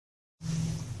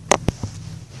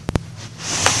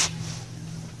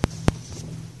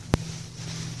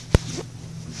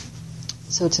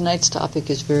So tonight's topic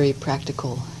is very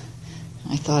practical.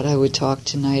 I thought I would talk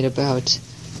tonight about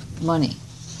money.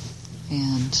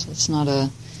 And it's not a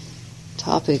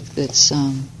topic that's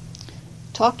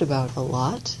talked about a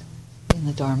lot in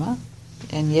the Dharma,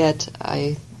 and yet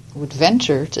I would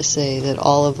venture to say that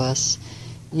all of us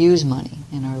use money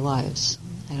in our lives.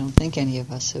 I don't think any of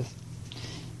us have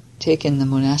taken the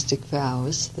monastic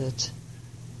vows that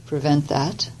prevent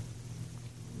that.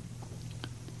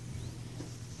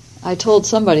 I told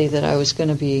somebody that I was going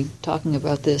to be talking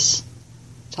about this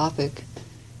topic,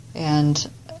 and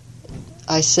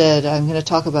I said I'm going to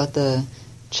talk about the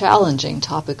challenging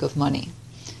topic of money.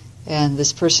 And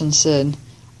this person said,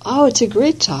 "Oh, it's a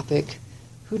great topic.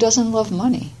 Who doesn't love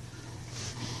money?"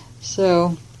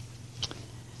 So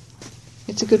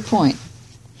it's a good point.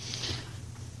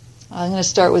 I'm going to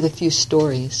start with a few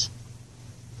stories.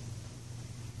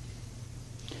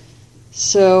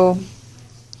 So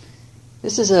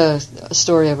this is a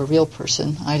story of a real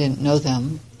person. I didn't know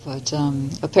them, but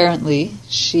apparently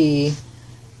she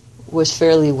was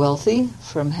fairly wealthy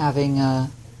from having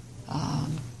a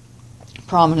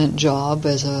prominent job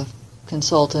as a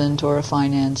consultant or a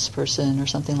finance person or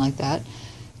something like that.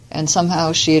 And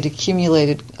somehow she had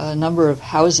accumulated a number of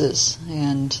houses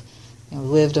and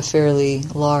lived a fairly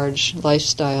large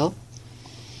lifestyle.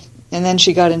 And then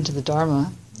she got into the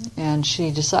Dharma, and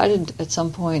she decided at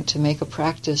some point to make a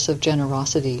practice of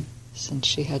generosity since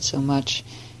she had so much.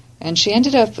 And she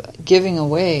ended up giving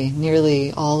away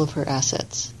nearly all of her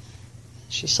assets.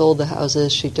 She sold the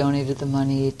houses, she donated the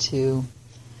money to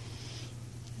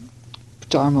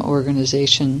Dharma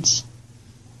organizations.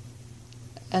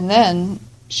 And then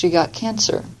she got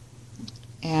cancer,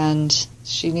 and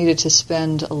she needed to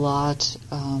spend a lot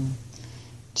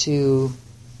to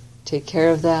take care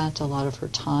of that, a lot of her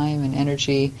time and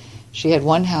energy. She had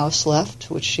one house left,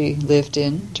 which she lived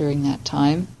in during that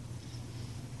time.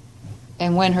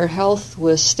 And when her health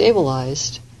was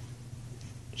stabilized,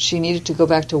 she needed to go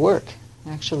back to work,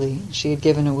 actually. She had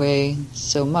given away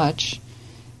so much.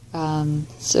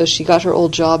 So she got her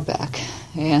old job back,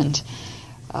 and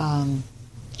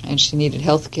she needed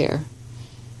health care.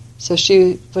 But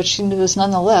she was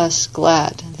nonetheless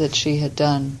glad that she had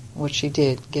done what she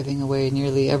did, giving away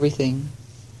nearly everything.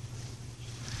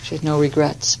 She had no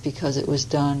regrets because it was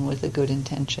done with a good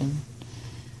intention,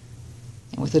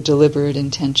 and with a deliberate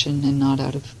intention, and not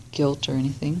out of guilt or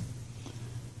anything.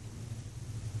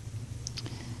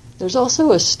 There's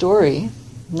also a story,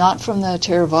 not from the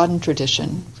Theravadan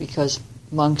tradition, because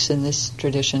monks in this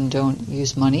tradition don't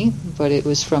use money, but it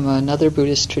was from another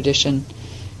Buddhist tradition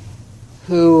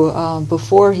who,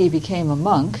 before he became a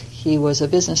monk, he was a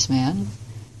businessman.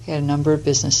 He had a number of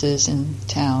businesses in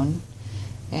town,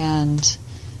 and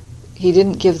he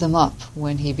didn't give them up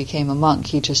when he became a monk.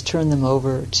 He just turned them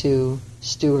over to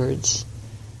stewards.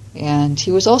 And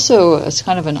he was also a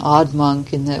kind of an odd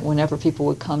monk in that whenever people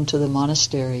would come to the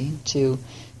monastery to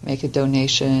make a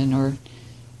donation or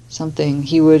something,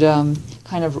 he would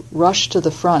kind of rush to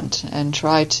the front and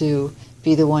try to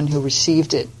be the one who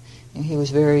received it. And he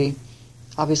was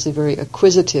obviously very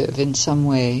acquisitive in some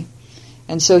way.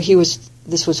 And so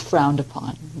this was frowned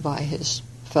upon by his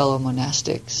fellow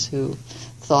monastics who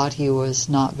thought he was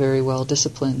not very well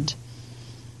disciplined.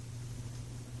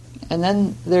 And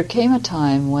then there came a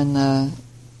time when the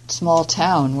small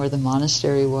town where the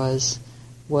monastery was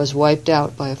wiped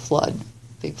out by a flood.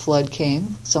 Big flood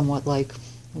came, somewhat like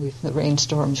the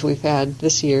rainstorms we've had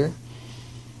this year.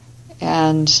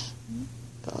 And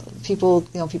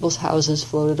people's houses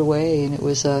floated away, and it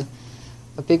was a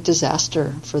big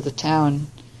disaster for the town.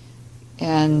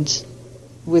 And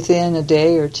within a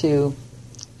day or two,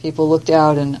 people looked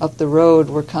out, and up the road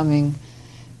were coming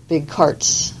big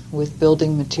carts with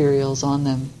building materials on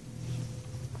them.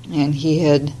 And he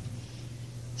had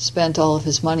spent all of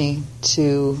his money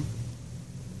to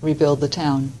rebuild the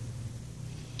town.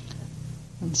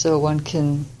 And so one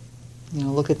can,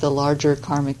 look at the larger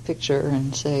karmic picture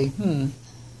and say,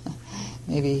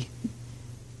 maybe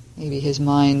his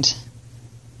mind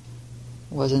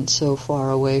wasn't so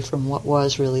far away from what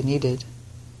was really needed.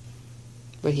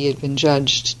 But he had been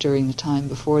judged during the time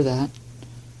before that.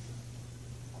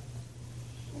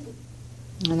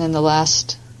 And then the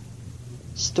last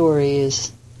story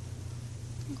is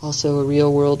also a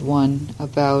real world one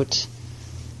about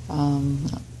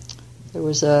there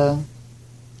was a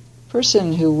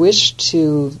person who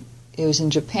it was in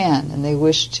Japan, and they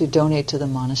wished to donate to the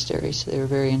monastery, so they were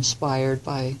very inspired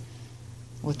by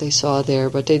what they saw there,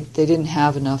 but they didn't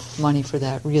have enough money for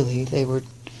that, really. They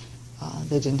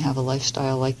didn't have a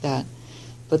lifestyle like that.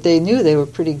 But they knew they were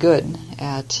pretty good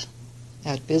at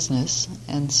business,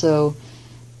 and so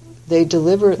they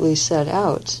deliberately set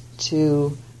out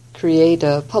to create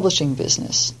a publishing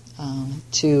business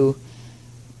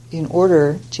in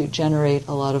order to generate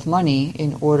a lot of money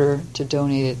in order to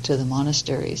donate it to the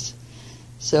monasteries.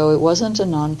 So it wasn't a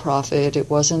non-profit, it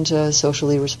wasn't a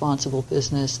socially responsible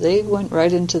business. They went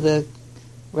right into the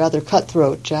rather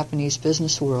cutthroat Japanese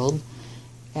business world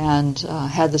and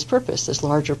had this purpose, this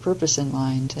larger purpose in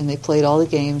mind. And they played all the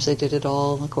games, they did it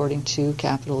all according to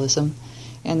capitalism.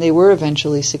 And they were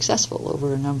eventually successful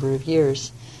over a number of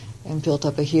years and built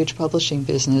up a huge publishing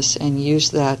business and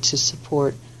used that to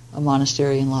support a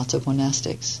monastery and lots of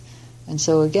monastics. And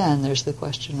so again, there's the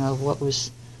question of what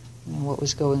was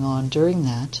going on during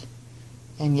that,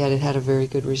 and yet it had a very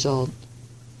good result.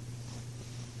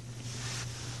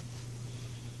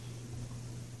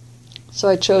 So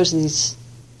I chose these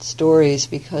stories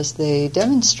because they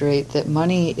demonstrate that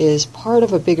money is part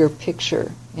of a bigger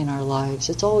picture in our lives.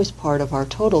 It's always part of our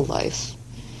total life,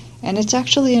 and it's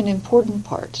actually an important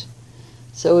part.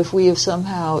 So if we have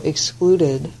somehow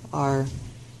excluded our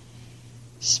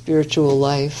spiritual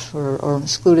life or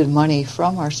excluded money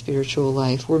from our spiritual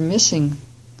life, we're missing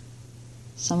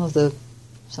some of the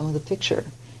picture.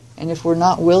 And if we're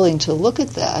not willing to look at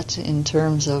that in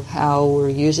terms of how we're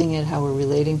using it, how we're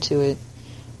relating to it,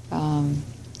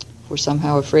 if we're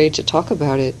somehow afraid to talk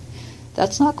about it,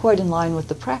 that's not quite in line with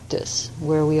the practice,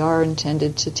 where we are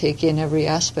intended to take in every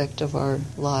aspect of our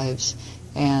lives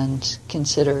and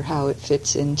consider how it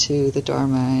fits into the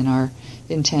Dharma and our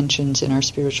intentions in our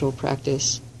spiritual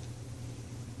practice.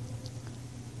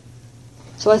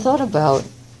 So I thought about,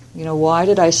 why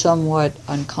did I somewhat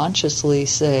unconsciously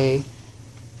say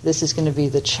this is going to be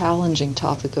the challenging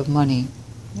topic of money?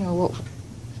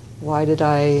 Why did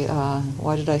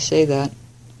I say that?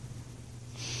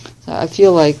 So I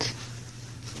feel like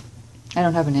I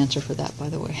don't have an answer for that, by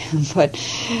the way, but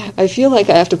I feel like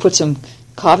I have to put some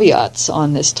caveats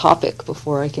on this topic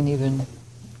before I can even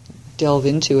delve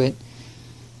into it.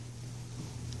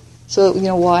 So,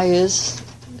 why is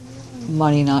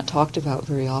money not talked about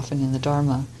very often in the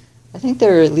Dharma? I think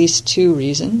there are at least two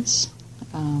reasons.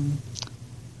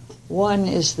 One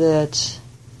is that,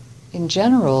 in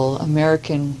general,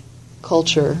 American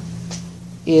culture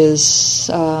is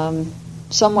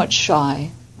somewhat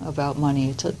shy about money.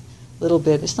 It's a little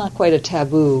bit, it's not quite a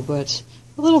taboo, but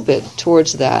a little bit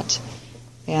towards that.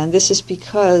 And this is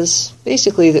because,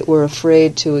 basically, that we're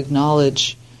afraid to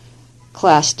acknowledge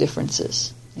class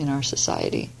differences in our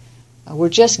society. We're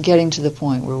just getting to the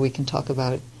point where we can talk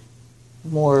about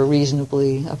more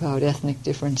reasonably about ethnic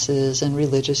differences and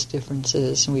religious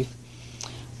differences.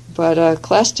 But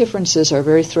class differences are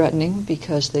very threatening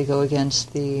because they go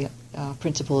against the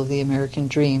principle of the American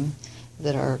dream,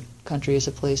 that our country is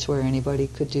a place where anybody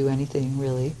could do anything,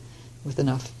 really, with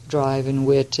enough drive and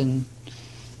wit and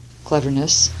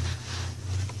cleverness.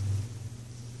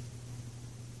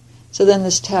 So then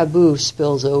this taboo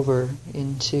spills over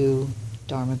into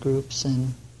Dharma groups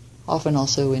and often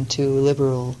also into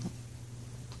liberal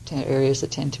areas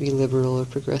that tend to be liberal or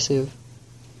progressive.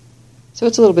 So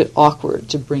it's a little bit awkward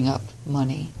to bring up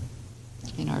money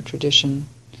in our tradition.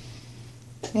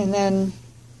 And then,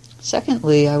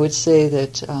 secondly, I would say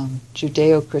that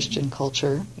Judeo-Christian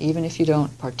culture, even if you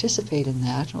don't participate in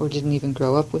that or didn't even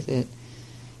grow up with it,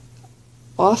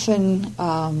 often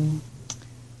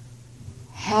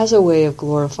has a way of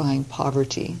glorifying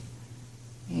poverty.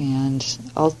 And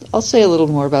I'll say a little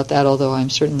more about that, although I'm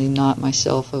certainly not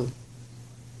myself an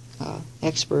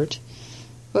expert.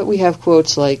 But we have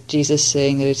quotes like Jesus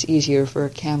saying that it's easier for a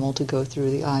camel to go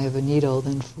through the eye of a needle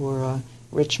than for a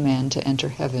rich man to enter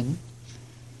heaven.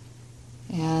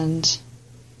 And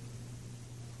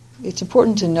it's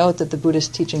important to note that the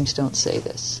Buddhist teachings don't say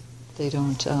this. They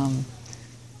don't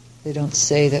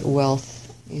say that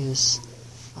wealth is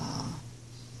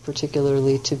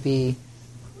particularly to be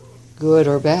good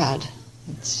or bad.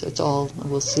 It's all,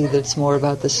 we'll see that it's more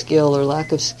about the skill or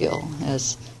lack of skill,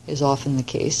 as is often the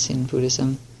case in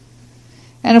Buddhism.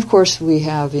 And of course we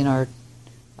have in our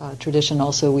tradition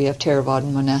also, we have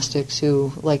Theravadan monastics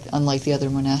who, unlike the other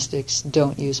monastics,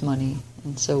 don't use money.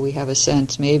 And so we have a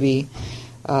sense maybe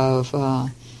of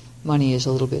money is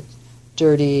a little bit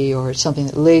dirty, or it's something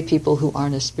that lay people who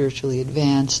aren't as spiritually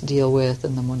advanced deal with,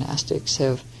 and the monastics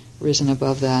have risen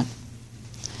above that.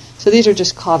 So these are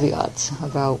just caveats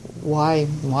about why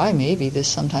maybe this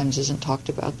sometimes isn't talked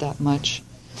about that much.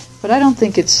 But I don't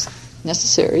think it's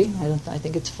necessary. I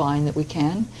think it's fine that we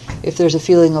can. If there's a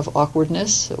feeling of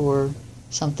awkwardness or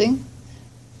something,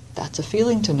 that's a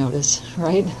feeling to notice,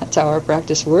 right? That's how our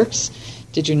practice works.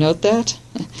 Did you note that?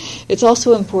 It's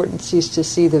also important to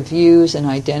see the views and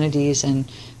identities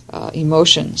and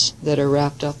emotions that are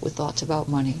wrapped up with thoughts about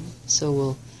money. So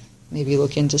we'll maybe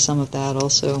look into some of that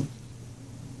also.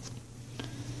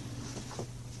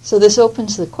 So this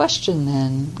opens the question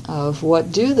then of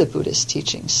what do the Buddhist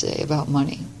teachings say about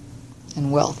money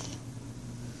and wealth?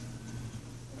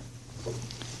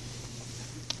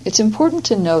 It's important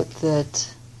to note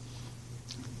that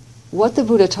what the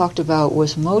Buddha talked about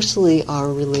was mostly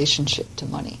our relationship to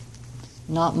money.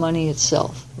 Not money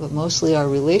itself, but mostly our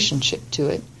relationship to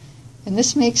it. And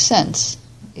this makes sense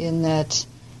in that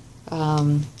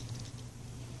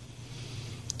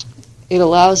it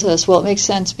allows us, well, it makes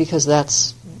sense because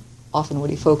that's often what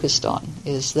he focused on,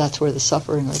 is that's where the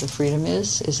suffering or the freedom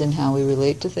is in how we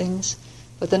relate to things.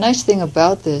 But the nice thing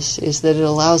about this is that it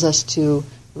allows us to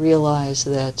realize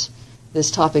that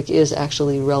this topic is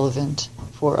actually relevant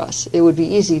for us. It would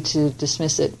be easy to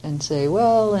dismiss it and say,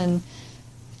 well, in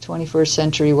 21st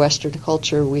century Western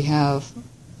culture we have,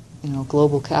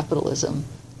 global capitalism,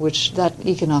 which that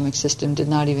economic system did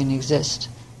not even exist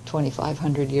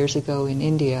 2,500 years ago in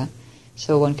India.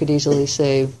 So one could easily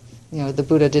say, the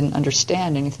Buddha didn't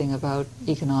understand anything about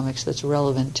economics that's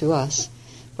relevant to us.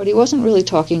 But he wasn't really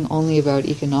talking only about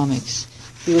economics.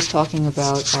 He was talking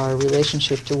about our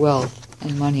relationship to wealth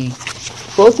and money,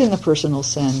 both in the personal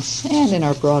sense and in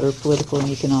our broader political and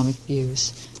economic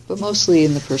views, but mostly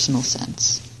in the personal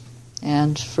sense.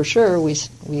 And for sure,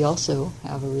 we also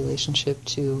have a relationship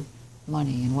to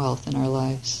money and wealth in our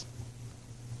lives.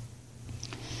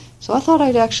 So I thought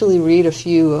I'd actually read a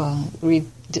few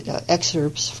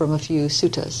excerpts from a few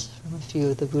suttas, from a few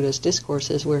of the Buddha's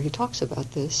discourses where he talks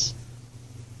about this.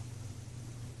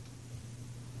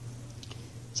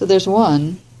 So there's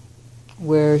one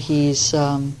where he's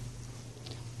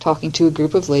talking to a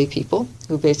group of lay people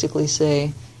who basically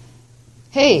say,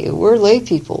 hey, we're lay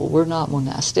people, we're not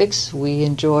monastics, we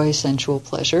enjoy sensual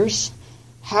pleasures.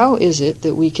 How is it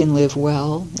that we can live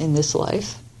well in this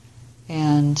life?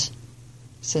 And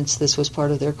since this was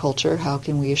part of their culture, how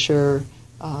can we assure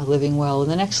living well in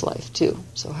the next life too?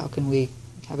 So how can we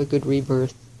have a good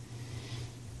rebirth?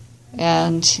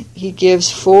 And he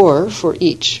gives 4 for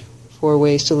each. 4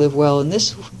 ways to live well in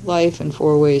this life and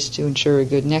 4 ways to ensure a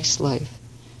good next life.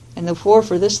 And the 4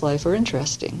 for this life are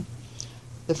interesting.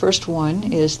 The first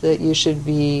one is that you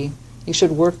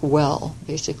should work well,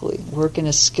 basically. Work in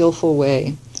a skillful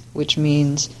way, which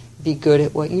means be good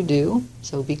at what you do,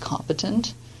 so be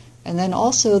competent. And then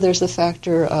also there's the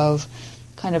factor of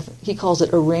he calls it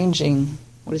arranging,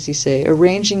 what does he say?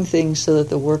 Arranging things so that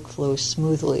the work flows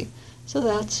smoothly. So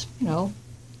that's,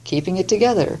 keeping it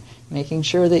together, making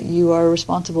sure that you are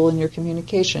responsible in your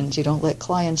communications. You don't let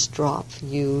clients drop.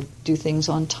 You do things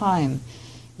on time.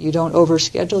 You don't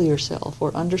overschedule yourself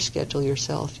or underschedule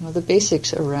yourself. The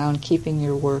basics around keeping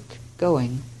your work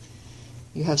going.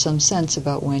 You have some sense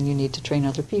about when you need to train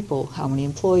other people, how many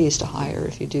employees to hire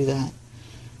if you do that.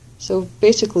 So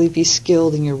basically be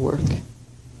skilled in your work.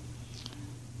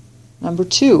 Number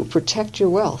 2, protect your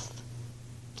wealth.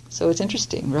 So it's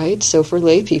interesting, right? So for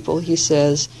lay people, he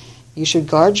says, you should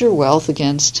guard your wealth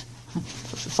against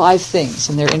 5 things,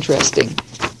 and they're interesting.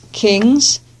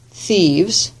 Kings,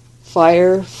 thieves,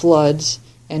 fire, floods,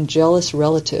 and jealous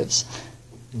relatives.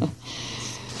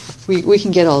 We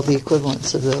can get all the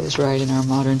equivalents of those, right, in our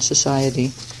modern society.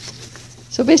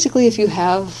 So basically, if you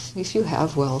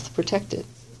have wealth, protect it.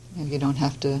 You don't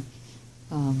have to,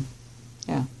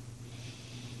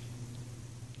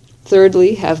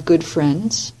 Thirdly, have good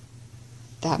friends.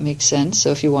 That makes sense.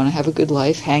 So if you want to have a good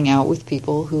life, hang out with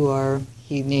people who are,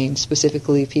 he named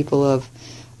specifically people of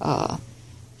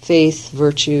faith,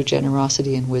 virtue,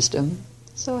 generosity, and wisdom.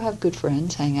 So have good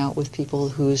friends, hang out with people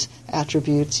whose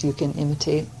attributes you can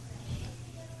imitate.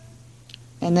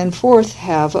 And then 4th,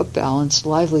 have a balanced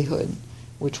livelihood,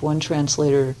 which one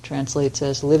translator translates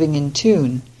as living in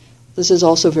tune. This is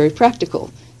also very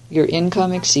practical. Your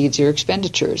income exceeds your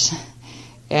expenditures.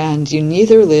 And you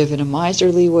neither live in a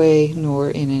miserly way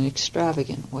nor in an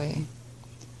extravagant way.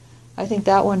 I think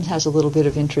that one has a little bit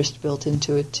of interest built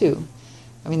into it too.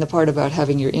 I mean, the part about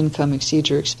having your income exceed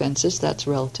your expenses, that's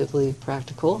relatively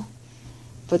practical.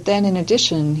 But then in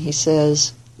addition, he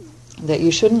says that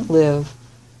you shouldn't live,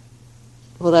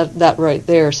 well, that right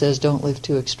there says don't live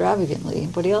too extravagantly,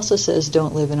 but he also says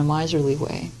don't live in a miserly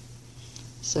way.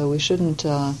 So we shouldn't,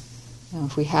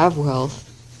 if we have wealth,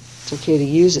 it's okay to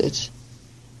use it.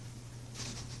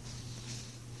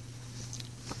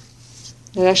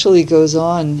 It actually goes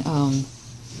on,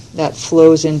 that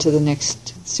flows into the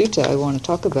next sutta I want to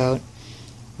talk about,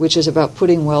 which is about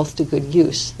putting wealth to good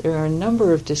use. There are a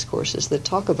number of discourses that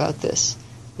talk about this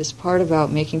part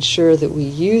about making sure that we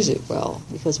use it well,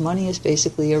 because money is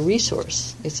basically a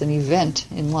resource. It's an event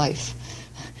in life.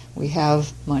 We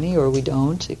have money or we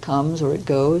don't. It comes or it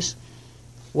goes.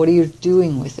 What are you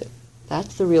doing with it?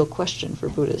 That's the real question for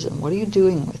Buddhism. What are you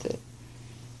doing with it?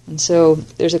 And so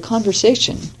there's a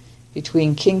conversation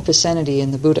between King Pasenadi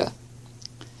and the Buddha.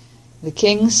 The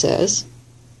king says,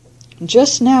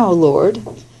 "Just now, Lord,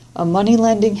 a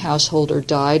money-lending householder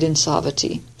died in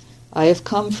Savatthi. I have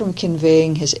come from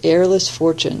conveying his heirless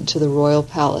fortune to the royal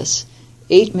palace,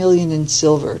 8 million in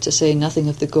silver, to say nothing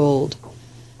of the gold.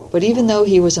 But even though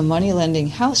he was a money-lending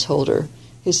householder,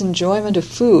 his enjoyment of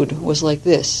food was like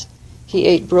this. He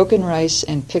ate broken rice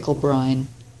and pickle brine.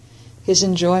 His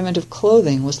enjoyment of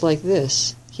clothing was like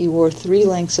this. He wore 3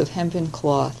 lengths of hempen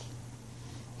cloth.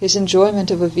 His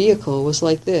enjoyment of a vehicle was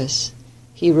like this.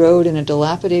 He rode in a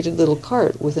dilapidated little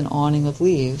cart with an awning of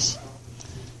leaves."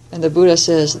 And the Buddha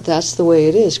says, "That's the way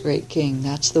it is, great king,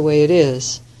 that's the way it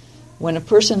is. When a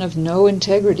person of no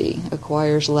integrity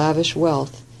acquires lavish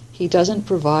wealth, he doesn't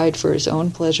provide for his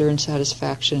own pleasure and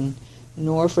satisfaction,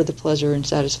 nor for the pleasure and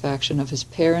satisfaction of his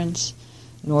parents,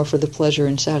 nor for the pleasure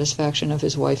and satisfaction of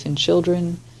his wife and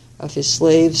children, of his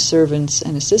slaves, servants,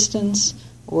 and assistants,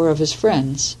 or of his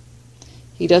friends.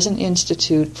 He doesn't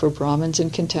institute for Brahmins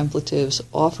and contemplatives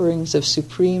offerings of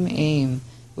supreme aim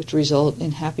which result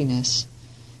in happiness.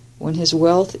 When his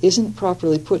wealth isn't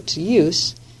properly put to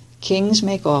use, kings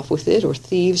make off with it, or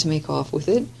thieves make off with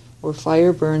it, or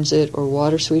fire burns it, or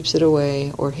water sweeps it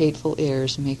away, or hateful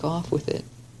heirs make off with it."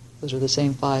 Those are the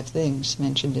same 5 things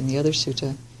mentioned in the other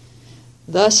sutta.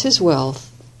 "Thus his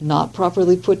wealth, not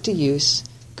properly put to use,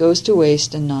 goes to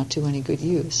waste and not to any good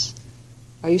use."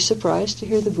 Are you surprised to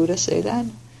hear the Buddha say that?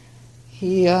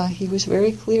 He was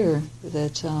very clear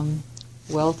that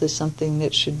wealth is something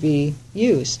that should be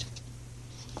used.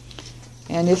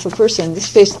 And if a person, this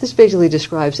basically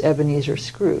describes Ebenezer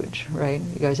Scrooge, right?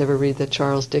 You guys ever read the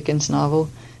Charles Dickens novel?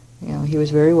 You know, he was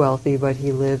very wealthy, but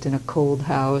he lived in a cold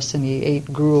house, and he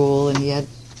ate gruel, and he had,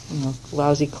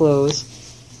 lousy clothes.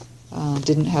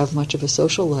 Didn't have much of a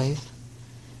social life.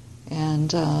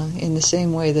 And in the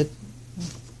same way that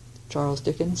Charles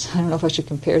Dickens, I don't know if I should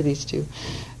compare these two.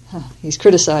 He's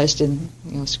criticized, and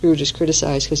Scrooge is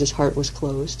criticized because his heart was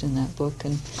closed in that book.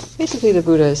 And basically, the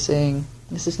Buddha is saying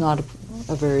this is not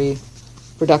a very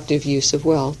productive use of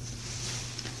wealth.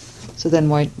 So then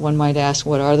one might ask,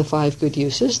 what are the 5 good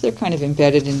uses? They're kind of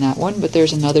embedded in that one, but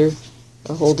there's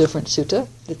a whole different sutta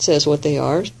that says what they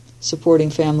are: supporting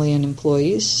family and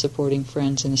employees, supporting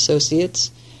friends and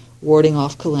associates, warding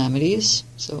off calamities,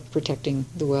 so protecting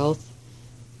the wealth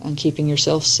and keeping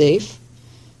yourself safe,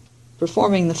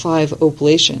 performing the 5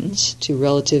 oblations to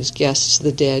relatives, guests,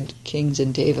 the dead, kings,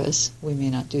 and devas. We may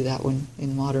not do that one in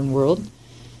the modern world.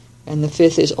 And the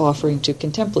 5th is offering to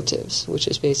contemplatives, which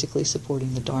is basically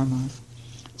supporting the Dharma.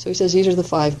 So he says these are the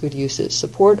 5 good uses.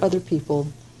 Support other people,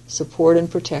 support and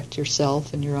protect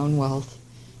yourself and your own wealth,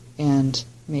 and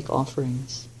make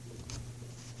offerings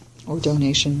or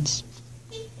donations.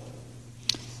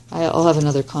 I'll have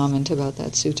another comment about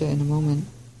that sutta in a moment.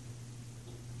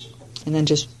 And then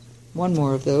just one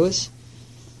more of those.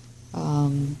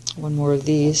 One more of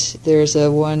these. There's a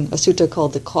sutta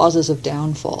called The Causes of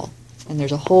Downfall, and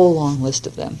there's a whole long list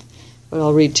of them, but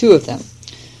I'll read 2 of them.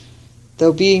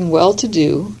 "Though being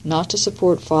well-to-do, not to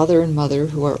support father and mother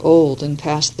who are old and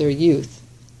past their youth,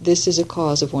 this is a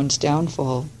cause of one's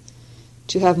downfall.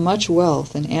 To have much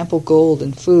wealth and ample gold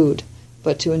and food,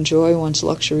 but to enjoy one's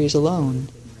luxuries alone,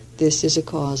 this is a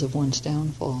cause of one's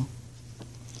downfall."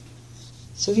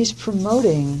 So he's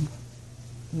promoting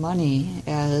money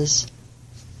as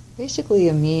basically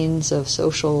a means of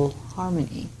social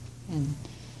harmony and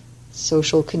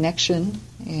social connection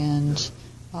and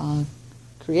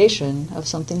creation of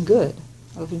something good,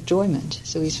 of enjoyment.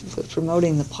 So he's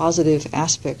promoting the positive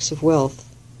aspects of wealth.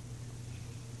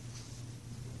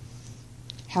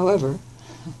 However,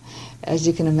 as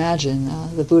you can imagine,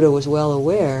 the Buddha was well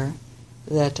aware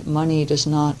that money does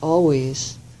not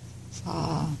always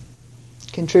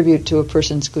contribute to a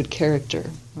person's good character,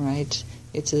 right?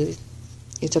 It's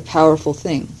a powerful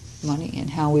thing, money, and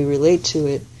how we relate to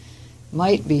it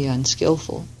might be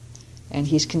unskillful, and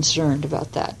he's concerned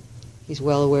about that. He's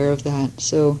well aware of that.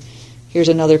 So here's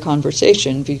another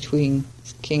conversation between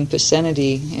King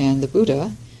Pasenadi and the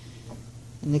Buddha,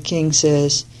 and the king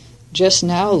says, "Just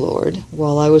now, Lord,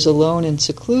 while I was alone in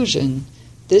seclusion,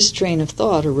 this train of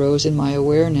thought arose in my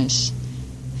awareness.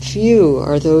 Few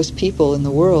are those people in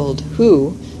the world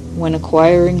who, when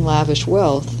acquiring lavish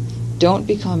wealth, don't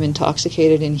become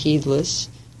intoxicated and heedless,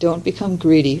 don't become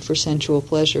greedy for sensual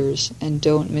pleasures, and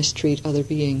don't mistreat other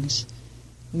beings.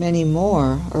 Many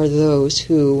more are those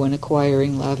who, when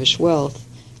acquiring lavish wealth,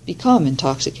 become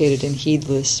intoxicated and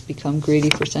heedless, become greedy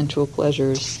for sensual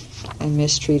pleasures, and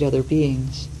mistreat other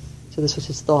beings. So this was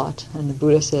his thought. And the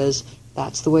Buddha says,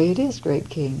 that's the way it is, great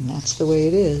king. That's the way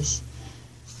it is.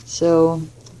 So,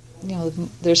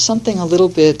 there's something a little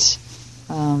bit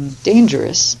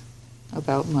dangerous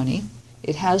about money.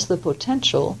 It has the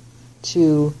potential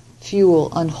to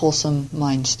fuel unwholesome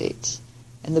mind states.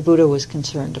 And the Buddha was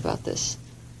concerned about this,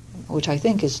 which I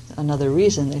think is another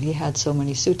reason that he had so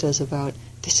many suttas about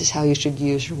this is how you should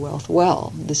use your wealth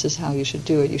well. This is how you should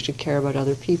do it. You should care about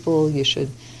other people. You should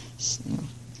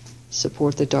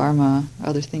support the Dharma,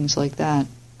 other things like that.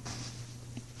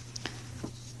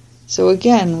 So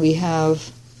again, we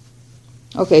have...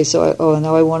 Okay, so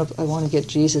now I want to get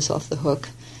Jesus off the hook.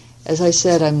 As I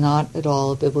said, I'm not at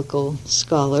all a biblical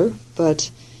scholar, but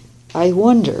I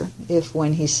wonder if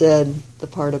when he said the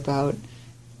part about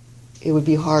it would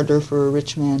be harder for a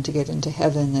rich man to get into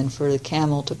heaven than for the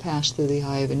camel to pass through the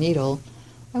eye of a needle,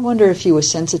 I wonder if he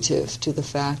was sensitive to the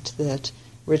fact that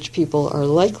rich people are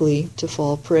likely to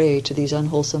fall prey to these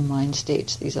unwholesome mind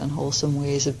states, these unwholesome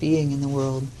ways of being in the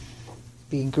world,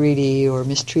 being greedy or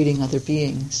mistreating other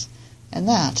beings. And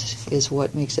that is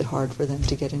what makes it hard for them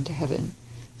to get into heaven.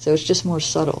 So it's just more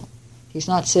subtle. He's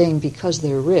not saying because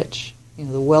they're rich,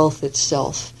 the wealth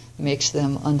itself makes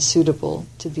them unsuitable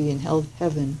to be in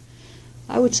heaven.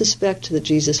 I would suspect that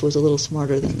Jesus was a little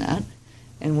smarter than that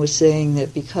and was saying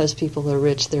that because people are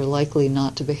rich, they're likely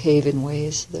not to behave in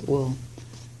ways that will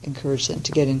encourage them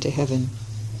to get into heaven.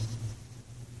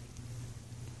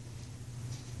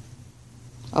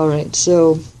 All right,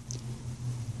 so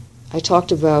I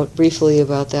talked briefly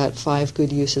about that 5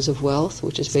 good uses of wealth,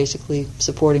 which is basically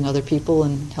supporting other people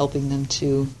and helping them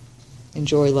to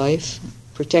enjoy life,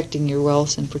 protecting your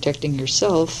wealth and protecting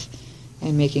yourself,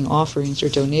 and making offerings or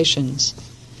donations.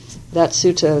 That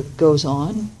sutta goes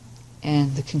on,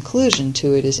 and the conclusion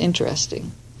to it is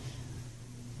interesting.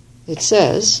 It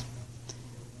says,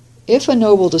 if a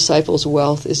noble disciple's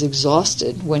wealth is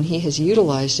exhausted when he has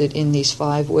utilized it in these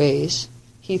 5 ways,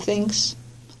 he thinks,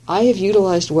 I have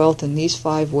utilized wealth in these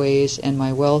 5 ways, and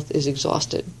my wealth is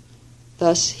exhausted.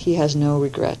 Thus he has no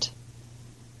regret.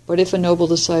 But if a noble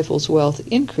disciple's wealth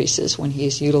increases when he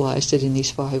has utilized it in these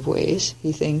 5 ways,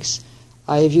 he thinks,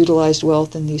 I have utilized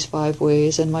wealth in these 5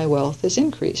 ways, and my wealth has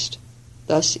increased.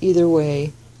 Thus, either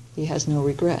way, he has no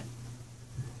regret.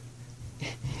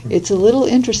 It's a little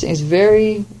interesting.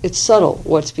 It's subtle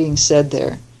what's being said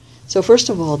there. So first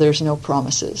of all, there's no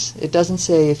promises. It doesn't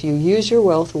say if you use your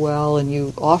wealth well and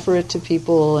you offer it to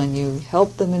people and you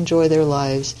help them enjoy their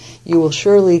lives, you will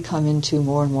surely come into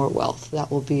more and more wealth.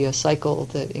 That will be a cycle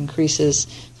that increases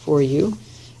for you.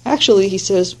 Actually, he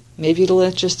says, maybe it'll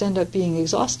just end up being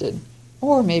exhausted,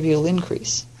 or maybe it'll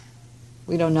increase.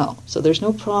 We don't know. So there's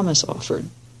no promise offered.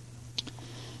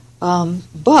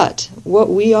 But what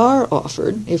we are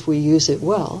offered, if we use it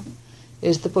well,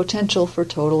 is the potential for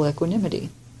total equanimity.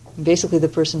 Basically, the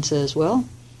person says, well,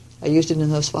 I used it in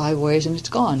those 5 ways and it's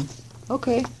gone.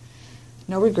 Okay,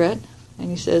 no regret. And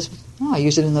he says, I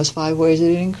used it in those 5 ways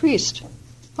and it increased.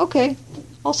 Okay,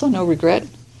 also no regret.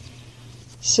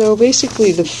 So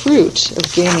basically, the fruit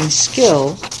of gaining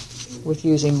skill with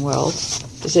using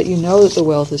wealth is that you know that the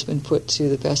wealth has been put to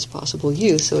the best possible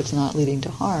use, so it's not leading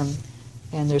to harm.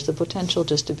 And there's the potential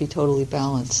just to be totally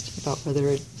balanced about whether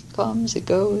it comes, it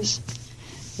goes.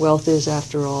 Wealth is,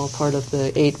 after all, part of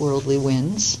the 8 worldly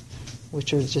winds,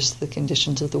 which are just the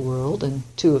conditions of the world, and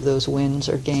 2 of those winds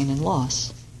are gain and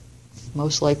loss.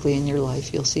 Most likely in your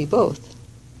life you'll see both.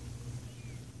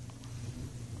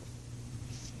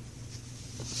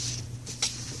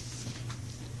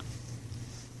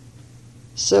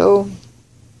 So,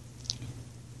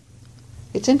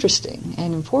 it's interesting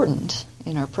and important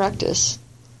in our practice,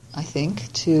 I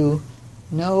think, to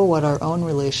know what our own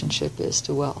relationship is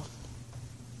to wealth.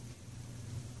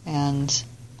 And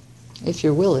if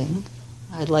you're willing,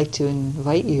 I'd like to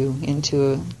invite you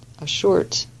into a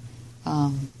short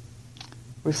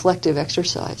reflective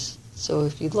exercise. So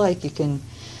if you'd like, you can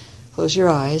close your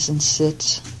eyes and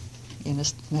sit in a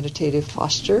meditative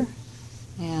posture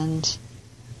and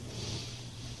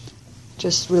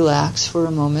just relax for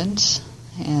a moment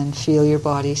and feel your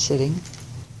body sitting.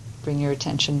 Bring your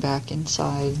attention back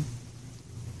inside.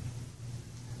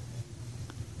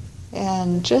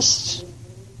 And just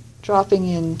dropping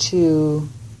into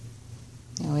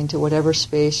whatever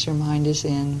space your mind is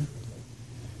in,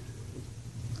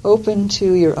 open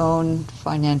to your own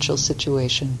financial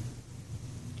situation,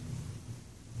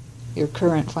 your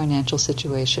current financial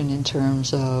situation in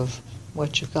terms of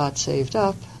what you've got saved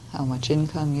up, how much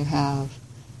income you have,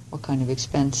 what kind of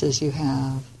expenses you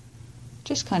have,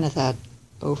 just kind of that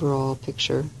overall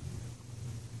picture.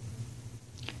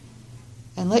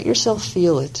 And let yourself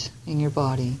feel it in your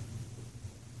body.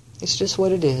 It's just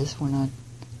what it is.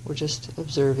 We're just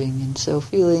observing. And so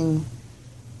feeling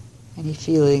any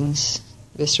feelings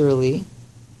viscerally.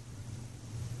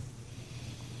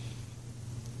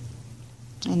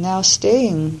 And now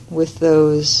staying with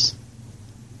those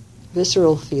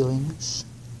visceral feelings,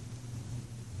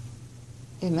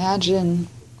 imagine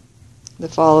the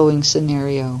following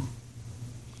scenario.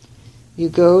 You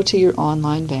go to your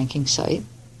online banking site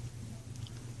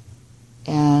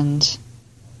and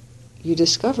you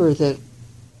discover that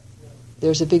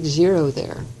there's a big zero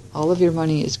there. All of your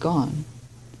money is gone.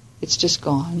 It's just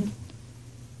gone.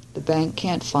 The bank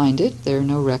can't find it. There are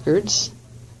no records.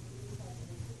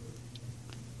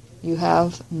 You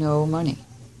have no money.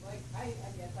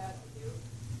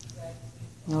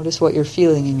 Notice what you're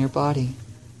feeling in your body.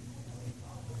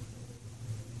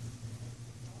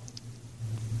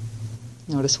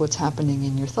 Notice what's happening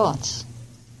in your thoughts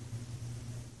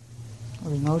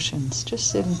or emotions. Just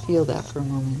sit and feel that for a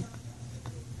moment.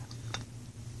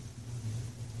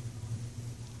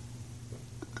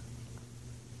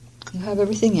 You have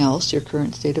everything else, your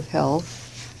current state of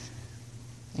health,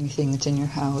 anything that's in your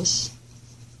house,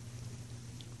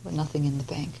 but nothing in the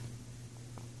bank.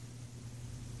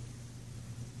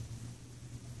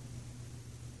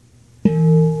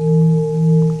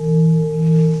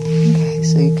 Okay,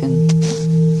 so you can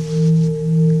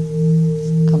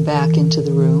come back into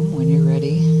the room when you're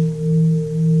ready.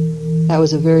 That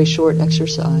was a very short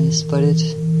exercise, but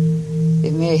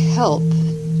it may help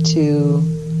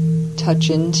to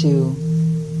touch into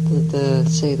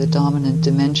the dominant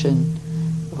dimension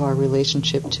of our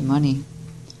relationship to money.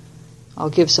 I'll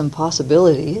give some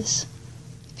possibilities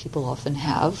people often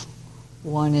have.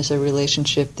 One is a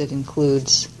relationship that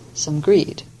includes some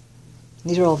greed.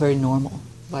 These are all very normal,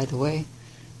 by the way.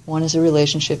 One is a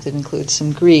relationship that includes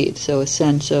some greed, so a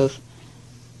sense of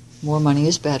more money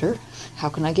is better. How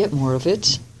can I get more of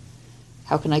it?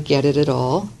 How can I get it at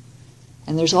all?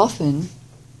 And there's often,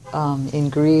 in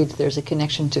greed, there's a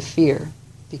connection to fear,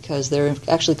 because they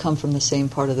actually come from the same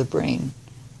part of the brain.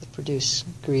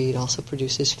 Greed also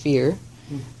produces fear.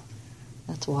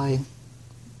 That's why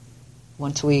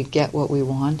once we get what we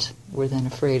want, we're then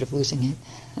afraid of losing it.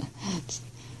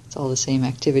 It's all the same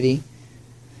activity.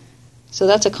 So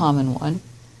that's a common one.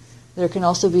 There can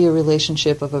also be a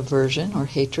relationship of aversion or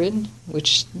hatred,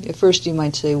 which at first you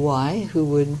might say, why? Who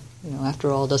would, after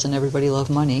all, doesn't everybody love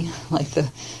money? Like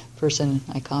the person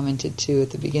I commented to at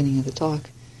the beginning of the talk.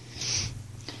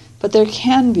 But there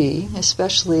can be,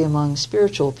 especially among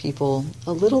spiritual people,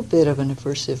 a little bit of an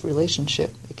aversive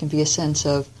relationship. It can be a sense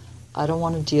of, I don't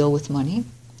want to deal with money.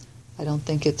 I don't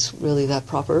think it's really that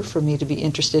proper for me to be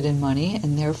interested in money,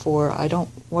 and therefore I don't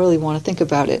really want to think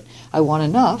about it. I want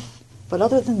enough, but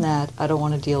other than that, I don't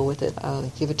want to deal with it. I'll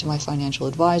give it to my financial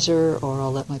advisor, or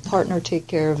I'll let my partner take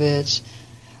care of it,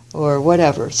 or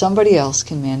whatever. Somebody else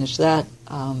can manage that.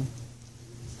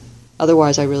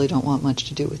 Otherwise, I really don't want much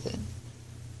to do with it.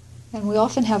 And we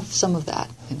often have some of that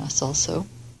in us also.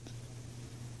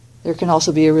 There can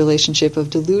also be a relationship of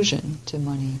delusion to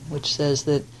money, which says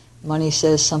that money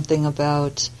says something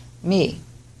about me.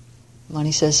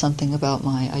 Money says something about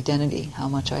my identity, how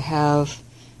much I have.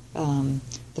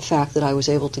 The fact that I was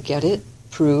able to get it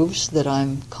proves that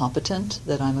I'm competent,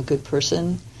 that I'm a good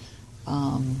person,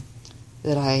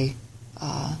 that I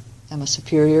am a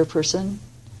superior person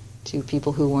to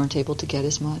people who weren't able to get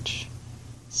as much.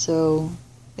 So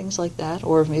things like that.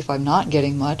 Or if I'm not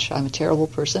getting much, I'm a terrible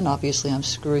person. Obviously, I'm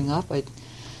screwing up.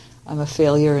 I'm a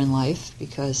failure in life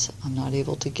because I'm not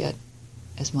able to get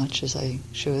as much as I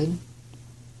should.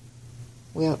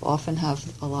 We often have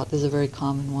a lot. There's a very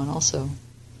common one also.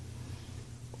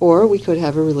 Or we could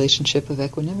have a relationship of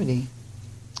equanimity.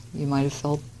 You might have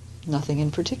felt nothing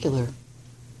in particular.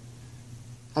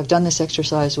 I've done this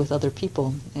exercise with other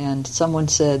people, and someone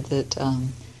said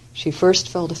that she first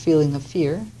felt a feeling of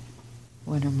fear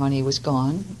when her money was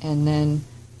gone, and then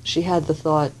she had the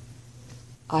thought,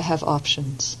 I have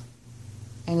options.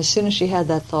 And as soon as she had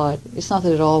that thought, it's not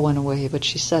that it all went away, but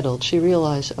she settled. She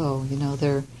realized,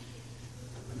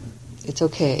 it's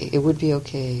okay, it would be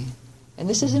okay. And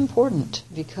this is important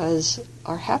because if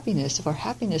our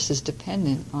happiness is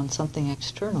dependent on something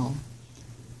external,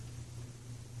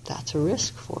 that's a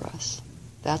risk for us.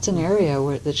 That's an area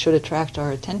that should attract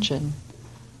our attention.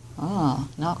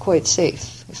 Not quite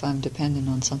safe if I'm dependent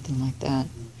on something like that.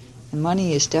 And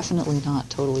money is definitely not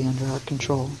totally under our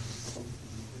control.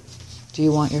 Do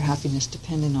you want your happiness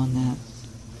dependent on that?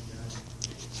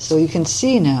 So you can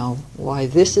see now why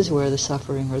this is where the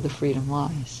suffering or the freedom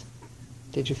lies.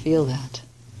 Did you feel that?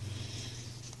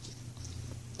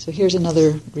 So here's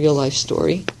another real-life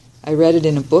story. I read it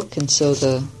in a book, and so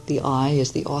the I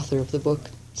is the author of the book.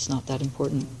 It's not that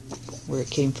important where it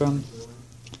came from.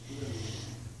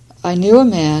 I knew a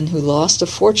man who lost a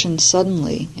fortune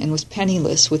suddenly and was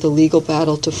penniless with a legal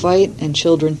battle to fight and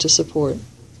children to support.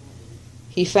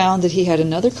 He found that he had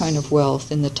another kind of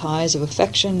wealth in the ties of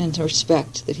affection and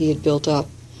respect that he had built up,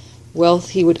 wealth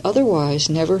he would otherwise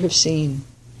never have seen.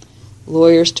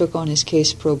 Lawyers took on his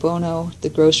case pro bono, the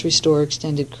grocery store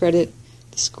extended credit,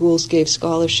 the schools gave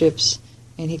scholarships,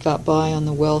 and he got by on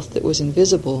the wealth that was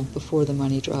invisible before the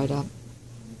money dried up.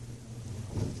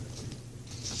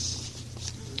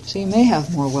 So you may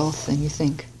have more wealth than you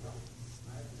think.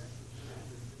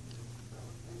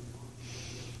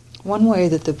 One way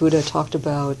that the Buddha talked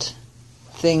about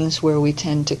things where we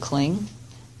tend to cling,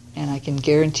 and I can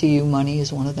guarantee you money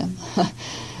is one of them.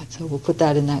 So we'll put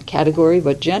that in that category,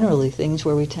 but generally things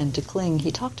where we tend to cling,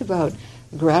 he talked about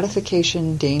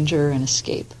gratification, danger, and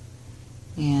escape.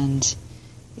 And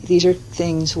these are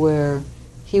things where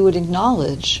he would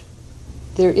acknowledge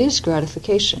there is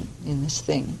gratification in this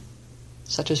thing,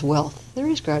 such as wealth. There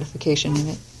is gratification in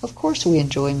it. Of course we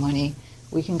enjoy money.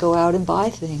 We can go out and buy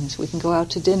things. We can go out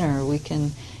to dinner. We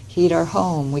can heat our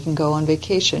home. We can go on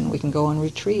vacation. We can go on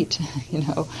retreat.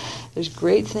 There's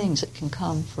great things that can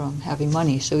come from having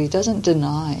money. So he doesn't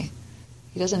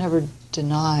ever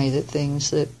deny that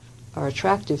things that are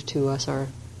attractive to us are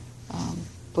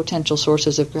potential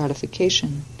sources of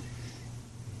gratification.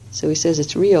 So he says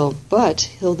it's real, but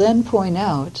he'll then point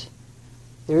out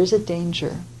there is a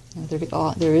danger.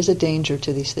 There is a danger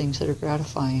to these things that are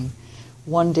gratifying.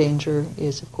 One danger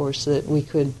is, of course, that we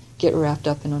could get wrapped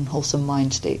up in unwholesome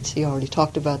mind states. He already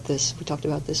talked about this. We talked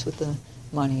about this with the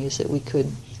money, is that we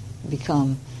could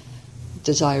become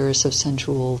desirous of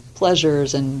sensual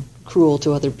pleasures and cruel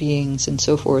to other beings and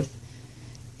so forth.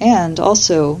 And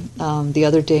also, the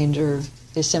other danger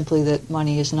is simply that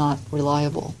money is not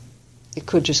reliable. It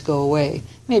could just go away.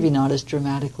 Maybe not as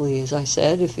dramatically as I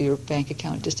said. If your bank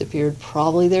account disappeared,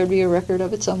 probably there'd be a record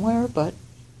of it somewhere, but,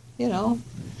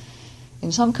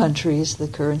 in some countries, the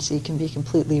currency can be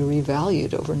completely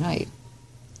revalued overnight.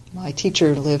 My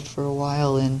teacher lived for a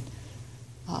while in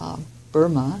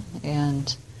Burma,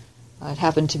 and it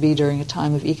happened to be during a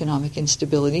time of economic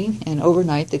instability, and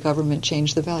overnight the government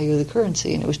changed the value of the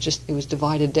currency, and it was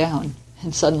divided down,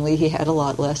 and suddenly he had a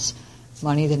lot less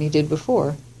money than he did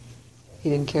before.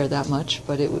 He didn't care that much,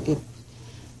 but it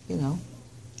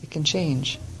can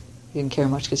change. He didn't care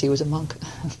much because he was a monk.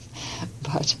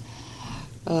 But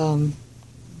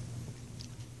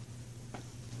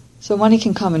so money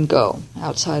can come and go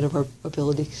outside of our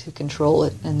ability to control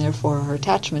it, and therefore our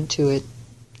attachment to it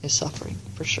is suffering,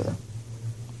 for sure.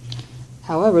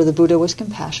 However, the Buddha was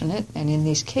compassionate, and in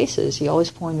these cases he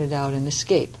always pointed out an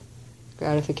escape.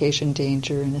 Gratification,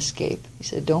 danger, and escape. He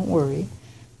said, don't worry,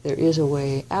 there is a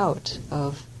way out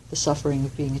of the suffering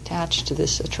of being attached to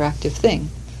this attractive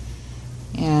thing.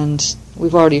 And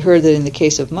we've already heard that in the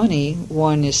case of money,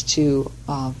 one is to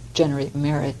generate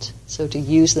merit. So to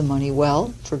use the money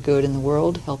well for good in the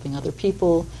world, helping other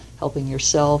people, helping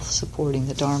yourself, supporting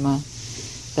the Dharma.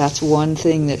 That's one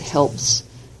thing that helps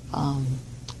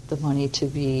the money to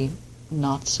be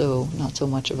not so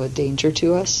much of a danger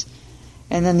to us.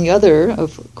 And then the other,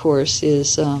 of course,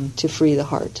 is to free the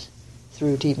heart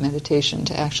through deep meditation,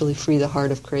 to actually free the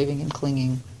heart of craving and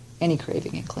clinging, any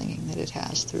craving and clinging that it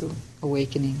has through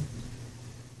awakening.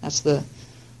 That's the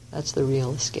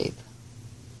real escape.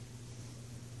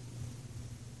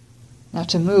 Now,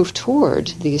 to move toward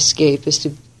the escape is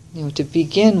to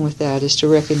begin with that is to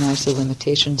recognize the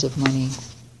limitations of money.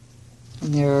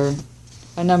 And there are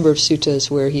a number of suttas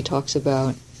where he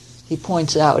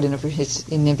points out in his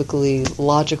univocally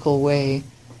logical way,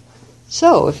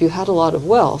 so if you had a lot of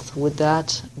wealth, would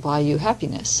that buy you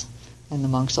happiness? And the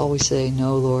monks always say,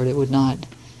 no, Lord, it would not.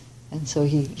 And so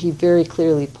he very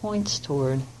clearly points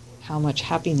toward how much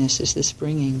happiness is this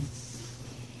bringing.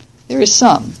 There is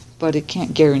some, but it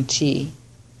can't guarantee.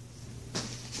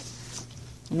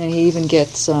 And then he even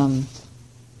gets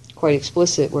quite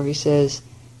explicit where he says,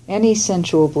 any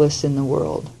sensual bliss in the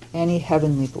world, any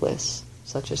heavenly bliss,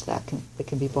 such as that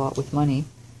can be bought with money,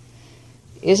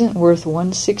 isn't worth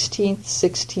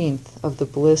 1/16th of the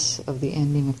bliss of the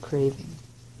ending of craving.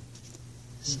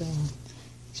 So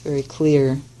it's very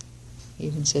clear. He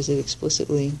even says it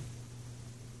explicitly.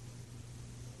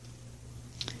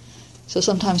 So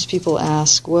sometimes people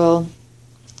ask, well,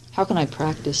 how can I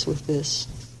practice with this?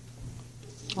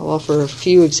 I'll offer a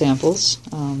few examples.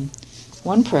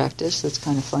 One practice that's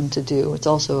kind of fun to do, it's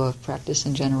also a practice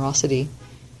in generosity,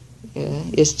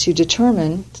 is to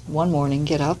determine, one morning,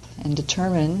 get up and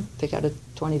pick out a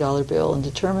 $20 bill and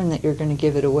determine that you're going to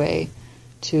give it away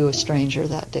to a stranger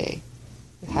that day.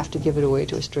 You have to give it away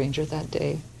to a stranger that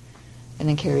day. And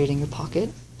then carry it in your pocket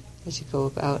as you go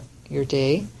about your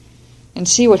day. And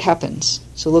see what happens.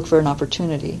 So look for an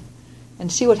opportunity.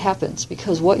 And see what happens.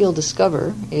 Because what you'll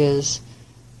discover is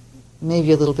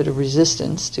maybe a little bit of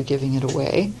resistance to giving it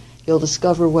away. You'll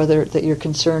discover that you're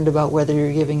concerned about whether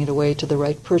you're giving it away to the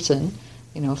right person.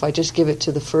 If I just give it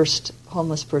to the first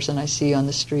homeless person I see on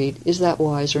the street, is that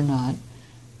wise or not?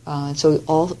 And so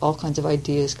all kinds of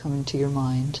ideas come into your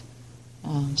mind.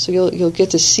 So you'll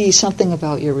get to see something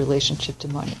about your relationship to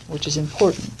money, which is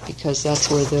important because that's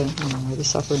where the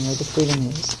suffering or the freedom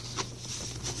is.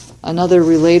 Another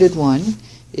related one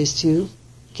is to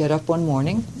get up one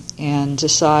morning and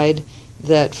decide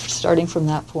that starting from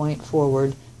that point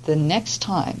forward, the next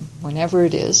time, whenever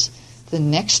it is, the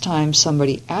next time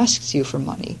somebody asks you for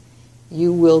money,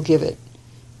 you will give it.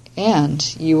 And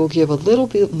you will give a little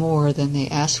bit more than they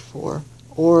ask for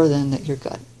or than that your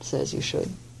gut says you should.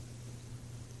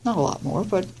 Not a lot more,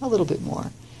 but a little bit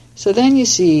more. So then you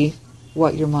see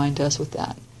what your mind does with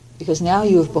that. Because now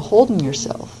you have beholden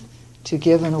yourself to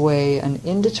giving away an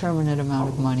indeterminate amount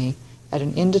of money at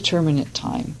an indeterminate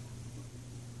time.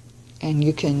 And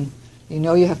you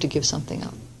have to give something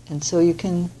up. And so you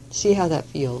can see how that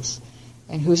feels.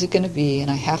 And who's it going to be?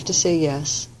 And I have to say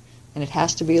yes. And it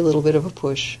has to be a little bit of a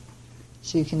push.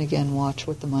 So you can again watch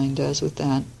what the mind does with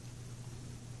that.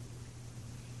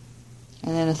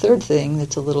 And then a third thing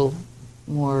that's a little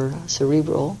more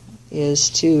cerebral is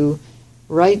to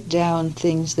write down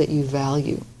things that you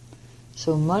value.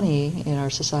 So money in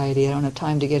our society, I don't have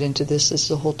time to get into this, this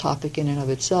is a whole topic in and of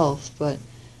itself, but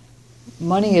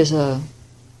money is a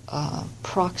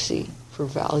proxy for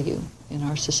value in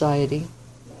our society,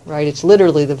 right? It's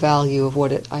literally the value of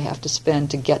what I have to spend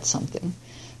to get something.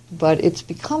 But it's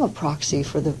become a proxy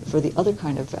for the other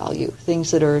kind of value.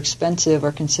 Things that are expensive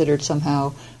are considered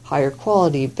somehow higher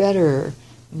quality, better,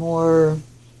 more,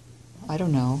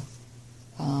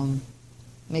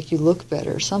 make you look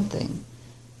better, something.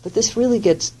 But this really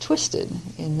gets twisted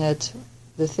in that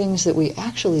the things that we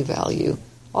actually value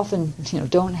often,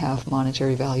 don't have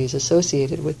monetary values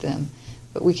associated with them.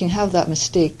 But we can have that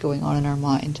mistake going on in our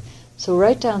mind. So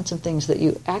write down some things that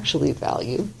you actually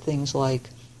value, things like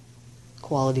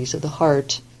qualities of the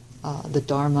heart, the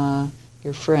Dharma,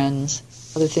 your friends,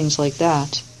 other things like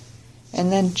that.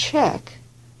 And then check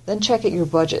at your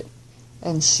budget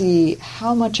and see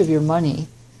how much of your money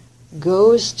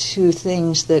goes to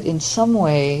things that in some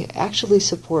way actually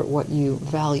support what you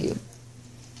value,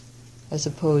 as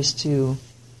opposed to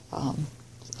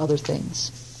other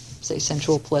things, say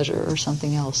sensual pleasure or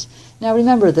something else. Now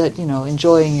remember that,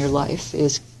 enjoying your life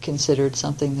is considered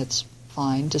something that's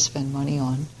fine to spend money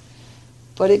on.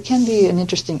 But it can be an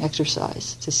interesting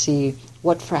exercise to see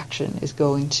what fraction is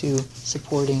going to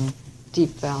supporting deep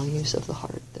values of the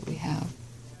heart that we have.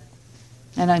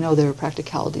 And I know there are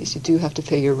practicalities. You do have to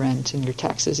pay your rent and your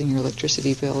taxes and your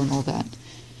electricity bill and all that.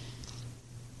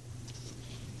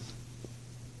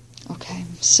 Okay,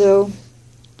 so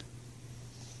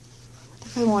I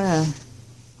think I want to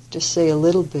just say a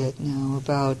little bit now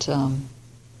about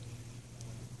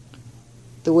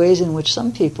the ways in which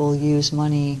some people use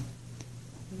money,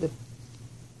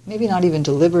 maybe not even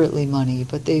deliberately money,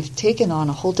 but they've taken on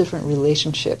a whole different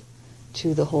relationship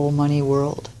to the whole money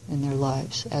world in their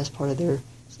lives as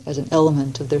as an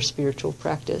element of their spiritual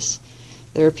practice.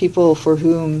 There are people for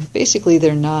whom basically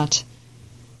they're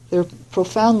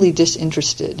profoundly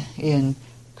disinterested in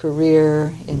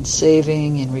career, in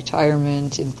saving, in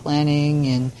retirement, in planning,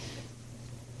 in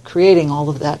creating all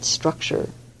of that structure,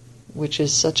 which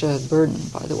is such a burden,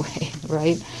 by the way,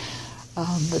 right?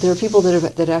 But there are people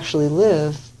that actually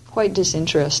live quite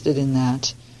disinterested in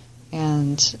that,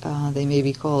 and they may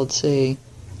be called, say,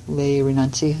 lay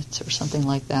renunciates or something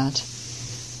like that.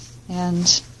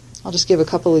 And I'll just give a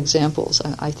couple examples.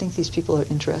 I think these people are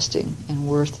interesting and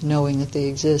worth knowing that they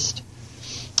exist.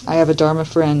 I have a Dharma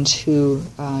friend who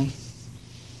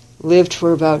lived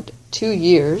for about 2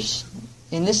 years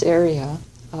in this area,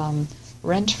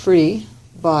 rent-free,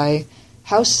 by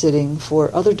house-sitting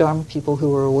for other Dharma people who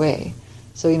were away.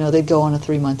 So, they'd go on a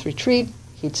 3-month retreat.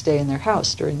 He'd stay in their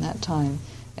house during that time.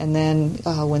 And then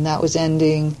when that was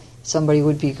ending, somebody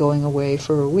would be going away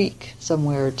for a week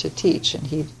somewhere to teach, and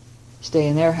he'd stay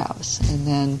in their house. And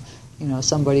then,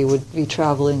 somebody would be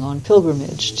traveling on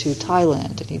pilgrimage to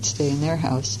Thailand, and he'd stay in their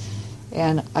house.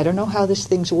 And I don't know how these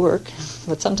things work,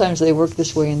 but sometimes they work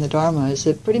this way in the Dharma, is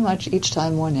that pretty much each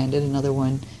time one ended, another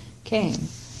one came.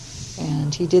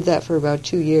 And he did that for about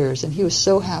 2 years, and he was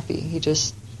so happy. He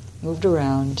just moved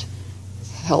around,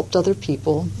 helped other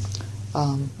people,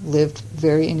 lived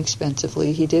very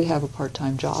inexpensively. He did have a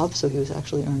part-time job, so he was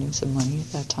actually earning some money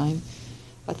at that time.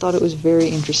 I thought it was very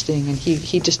interesting, and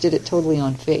he just did it totally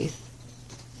on faith.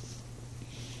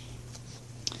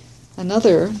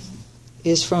 Another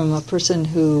is from a person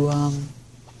who,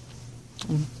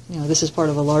 this is part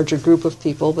of a larger group of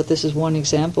people, but this is one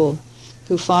example,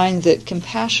 who find that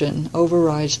compassion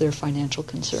overrides their financial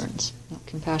concerns.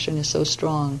 Compassion is so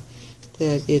strong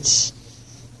that it's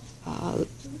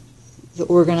the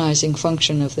organizing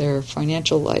function of their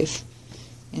financial life.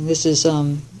 And this is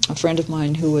a friend of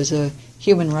mine who was a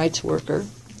human rights worker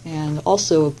and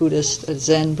also a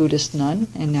Zen Buddhist nun,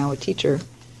 and now a teacher.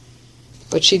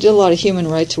 But she did a lot of human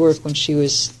rights work when she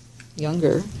was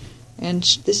younger, and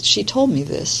she told me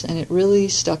this, and it really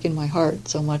stuck in my heart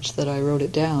so much that I wrote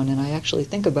it down, and I actually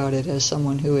think about it as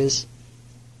someone who is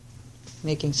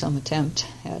making some attempt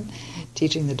at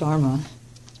teaching the Dharma.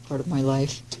 It's part of my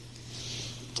life.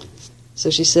 So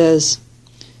she says,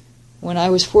 "When I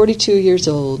was 42 years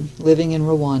old, living in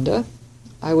Rwanda,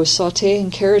 I was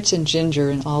sautéing carrots and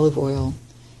ginger in olive oil,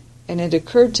 and it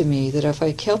occurred to me that if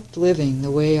I kept living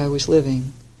the way I was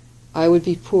living, I would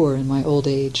be poor in my old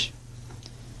age.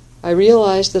 I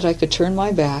realized that I could turn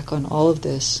my back on all of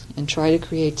this and try to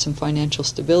create some financial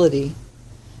stability,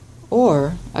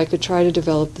 or I could try to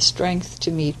develop the strength to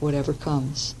meet whatever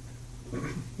comes.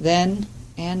 Then,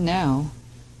 and now,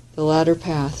 the latter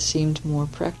path seemed more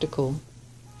practical.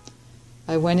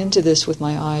 I went into this with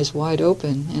my eyes wide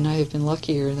open, and I have been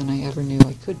luckier than I ever knew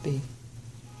I could be."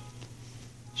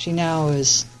 She now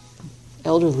is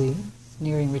elderly,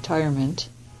 nearing retirement,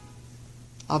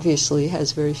 obviously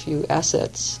has very few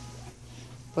assets,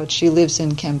 but she lives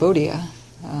in Cambodia,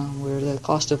 where the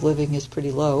cost of living is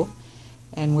pretty low,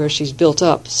 and where she's built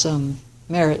up some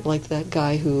merit, like that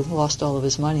guy who lost all of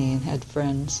his money and had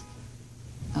friends.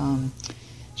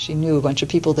 She knew a bunch of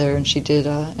people there, and she did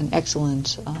an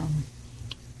excellent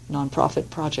nonprofit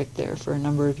project there for a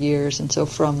number of years, and so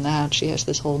from that she has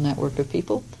this whole network of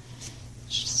people.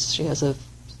 She has a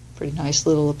pretty nice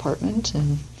little apartment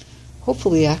and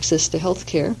hopefully access to health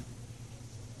care.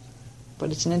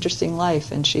 But it's an interesting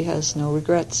life, and she has no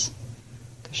regrets,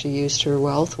 because she used her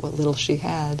wealth, what little she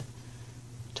had,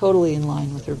 totally in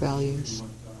line with her values.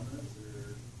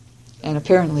 And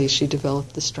apparently she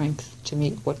developed the strength to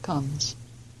meet what comes.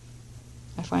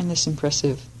 I find this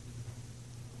impressive.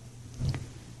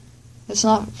 It's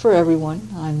not for everyone.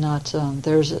 I'm not,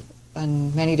 there's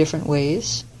in many different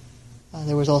ways.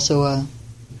 There was also a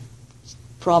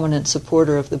prominent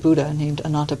supporter of the Buddha named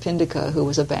Anathapindika, who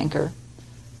was a banker,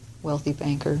 wealthy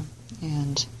banker,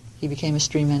 and he became a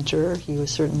stream enterer. He was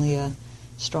certainly a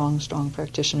strong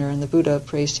practitioner, and the Buddha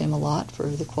praised him a lot for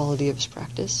the quality of his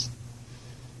practice.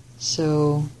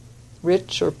 So,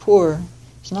 rich or poor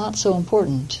is not so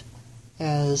important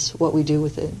as what we do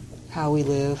with it, how we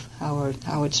live,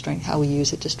 how we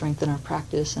use it to strengthen our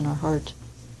practice and our heart.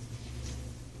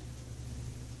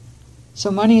 So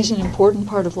money is an important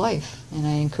part of life, and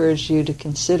I encourage you to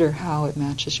consider how it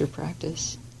matches your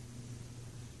practice.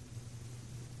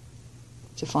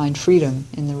 To find freedom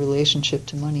in the relationship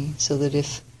to money, so that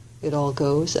if it all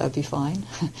goes, that'd be fine.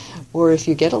 Or if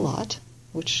you get a lot,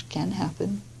 which can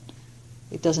happen,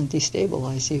 it doesn't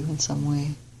destabilize you in some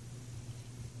way.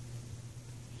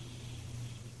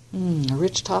 A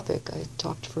rich topic. I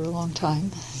talked for a long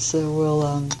time,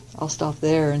 so I'll stop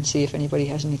there and see if anybody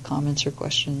has any comments or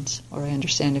questions. Or I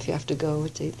understand if you have to go.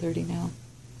 It's 8:30 now.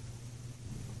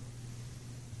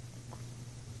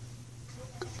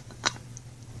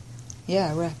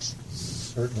 Yeah, Rex.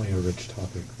 Certainly a rich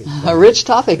topic. A rich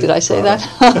topic. Did I say that?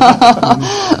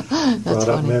 That's brought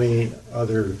up funny. many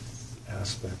other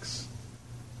aspects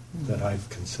that I've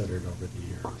considered over the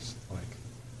years, like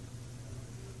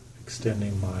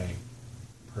extending my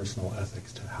personal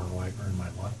ethics to how I earn my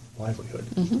livelihood.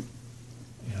 Mm-hmm.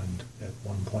 And at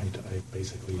one point I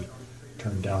basically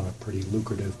turned down a pretty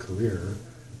lucrative career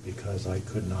because I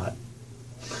could not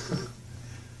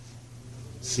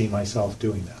see myself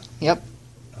doing that. Yep.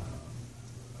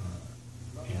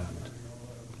 And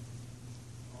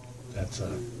that's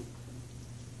a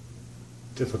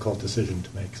difficult decision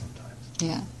to make sometimes.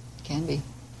 Yeah, it can be.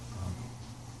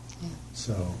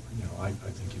 So, I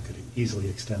think you could easily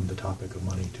extend the topic of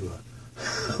money to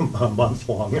a month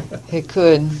long. It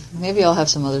could. Maybe I'll have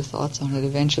some other thoughts on it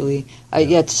eventually.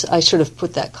 I should have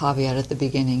put that caveat at the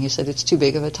beginning. You said it's too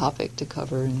big of a topic to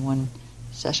cover in one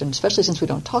session, especially since we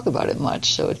don't talk about it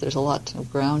much, so there's a lot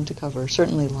of ground to cover.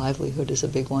 Certainly livelihood is a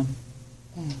big one.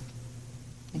 Yeah.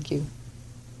 Thank you.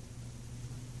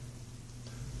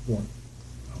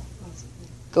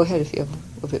 Go ahead if you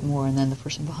have a bit more, and then the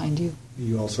person behind you.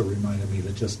 You also reminded me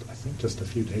that I think just a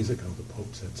few days ago, the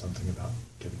Pope said something about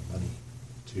giving money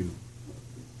to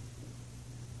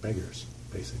beggars,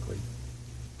 basically.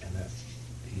 And that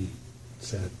he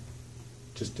said,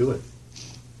 just do it.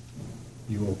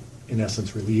 You will, in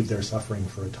essence, relieve their suffering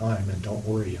for a time, and don't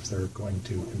worry if they're going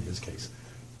to, in his case,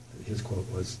 his quote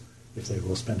was, if they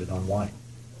will spend it on wine.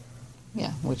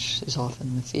 Yeah, which is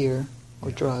often the fear,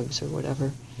 or drugs, or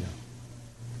whatever.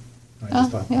 Yeah. I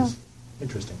just thought that was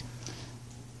interesting.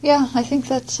 Yeah, I think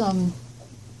that's,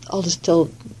 I'll just tell,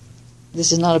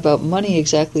 this is not about money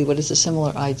exactly, but it's a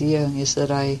similar idea, is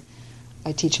that I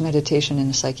teach meditation in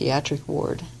a psychiatric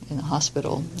ward in the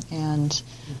hospital, and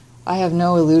I have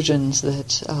no illusions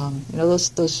that,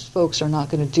 those folks are not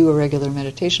going to do a regular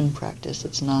meditation practice.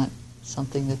 It's not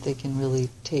something that they can really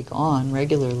take on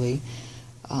regularly.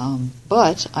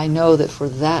 But I know that for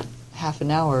that half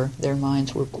an hour, their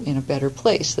minds were in a better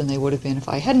place than they would have been if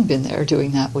I hadn't been there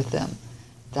doing that with them.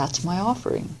 That's my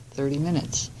offering, 30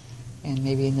 minutes. And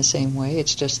maybe in the same way,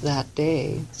 it's just that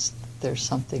day, there's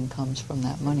something comes from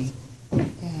that money. Yeah.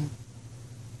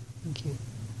 Thank you.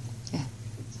 Yeah.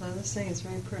 So I was saying it's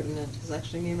very pertinent, because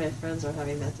actually me and my friends are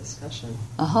having that discussion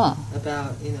Uh-huh.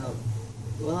 about,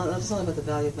 well, not just only about the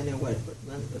value of money or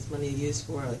what's money used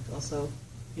for, like also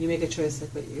when you make a choice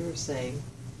like what you were saying,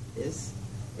 is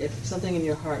if something in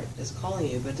your heart is calling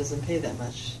you but doesn't pay that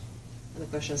much, and the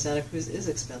question of Santa Cruz is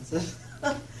expensive,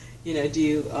 do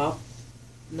you opt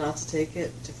not to take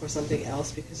it for something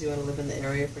else because you want to live in the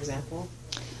area, for example?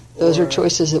 Those are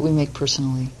choices that we make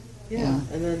personally. Yeah.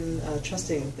 And then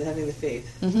trusting, having the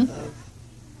faith of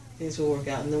things will work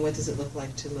out. And then what does it look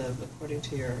like to live according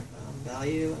to your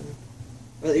value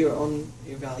or your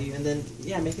value? And then,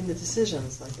 making the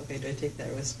decisions like, okay, do I take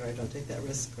that risk or I don't take that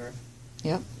risk, or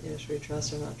should we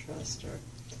trust or not trust?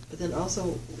 But then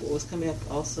also, what was coming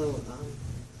up also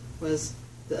was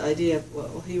the idea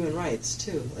of human rights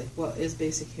too. Like, what is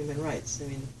basic human rights? I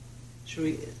mean, should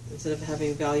we, instead of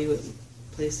having value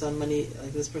placed on money,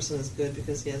 like this person is good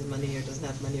because he has money or doesn't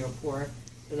have money, or poor,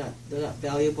 they're not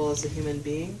valuable as a human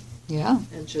being. Yeah,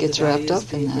 and should gets the wrapped values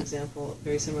up be, in that. For example,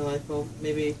 very similar, like, well,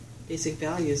 maybe basic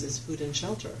values is food and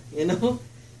shelter,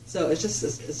 So it's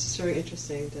just very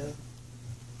interesting to.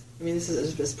 I mean,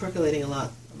 it's percolating a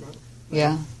lot among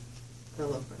my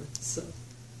fellow friends. So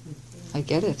I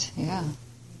get it. Yeah.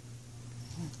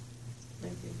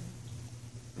 Thank you.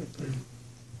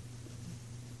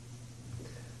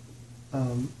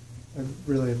 I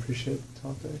really appreciate the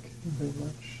topic very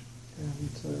much,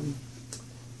 and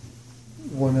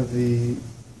one of the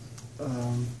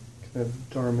kind of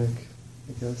dharmic,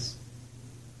 I guess,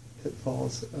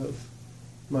 pitfalls of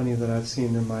money that I've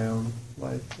seen in my own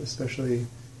life, especially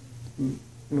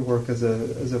in work as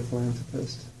a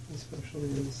philanthropist, especially,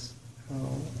 is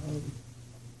how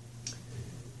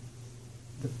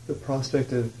the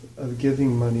prospect of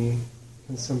giving money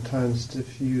can sometimes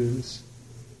diffuse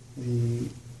the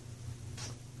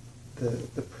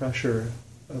pressure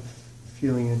of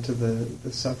feeling into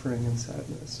the suffering and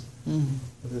sadness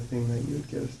of the thing that you would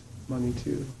give money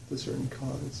to, the certain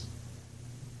cause.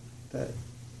 That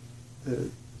the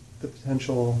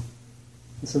potential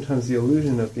and sometimes the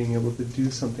illusion of being able to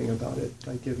do something about it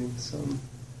by giving some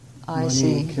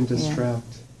money can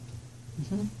distract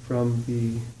from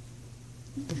the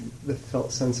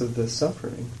felt sense of the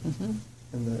suffering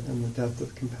and the depth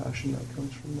of compassion that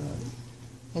comes from that.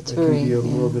 It's it very, can be a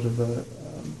little bit of a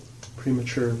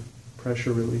premature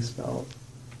pressure release valve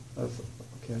of,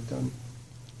 okay, I've done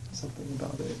something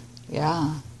about it.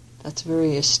 Yeah, that's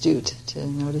very astute to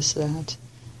notice that.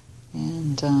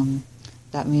 And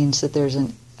that means that there's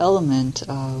an element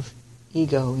of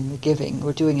ego in the giving.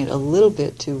 We're doing it a little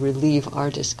bit to relieve our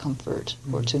discomfort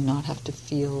or to not have to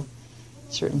feel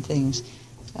certain things.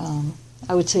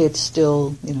 I would say it's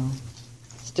still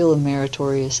a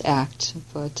meritorious act,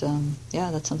 but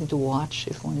that's something to watch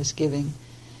if one is giving.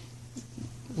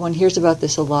 One hears about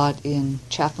this a lot in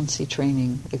chaplaincy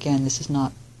training. Again, this is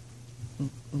not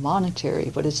monetary,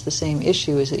 but it's the same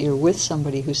issue, is that you're with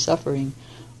somebody who's suffering.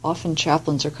 Often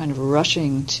chaplains are kind of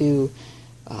rushing to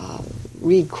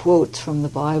read quotes from the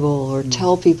Bible or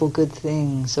tell people good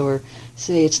things or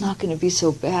say it's not going to be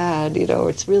so bad,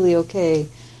 it's really okay,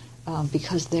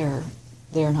 because they're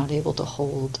not able to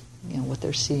hold what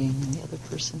they're seeing in the other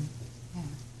person. Yeah,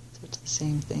 so it's the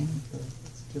same thing.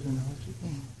 That's a good analogy.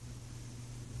 Yeah.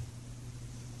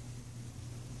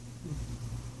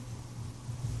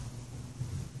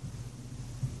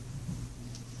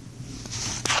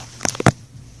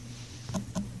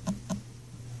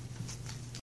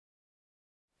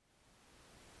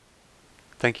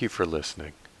 Thank you for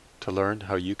listening. To learn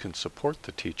how you can support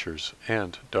the teachers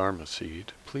and Dharma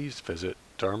Seed, please visit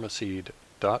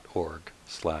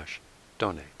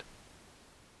dharmaseed.org/donate.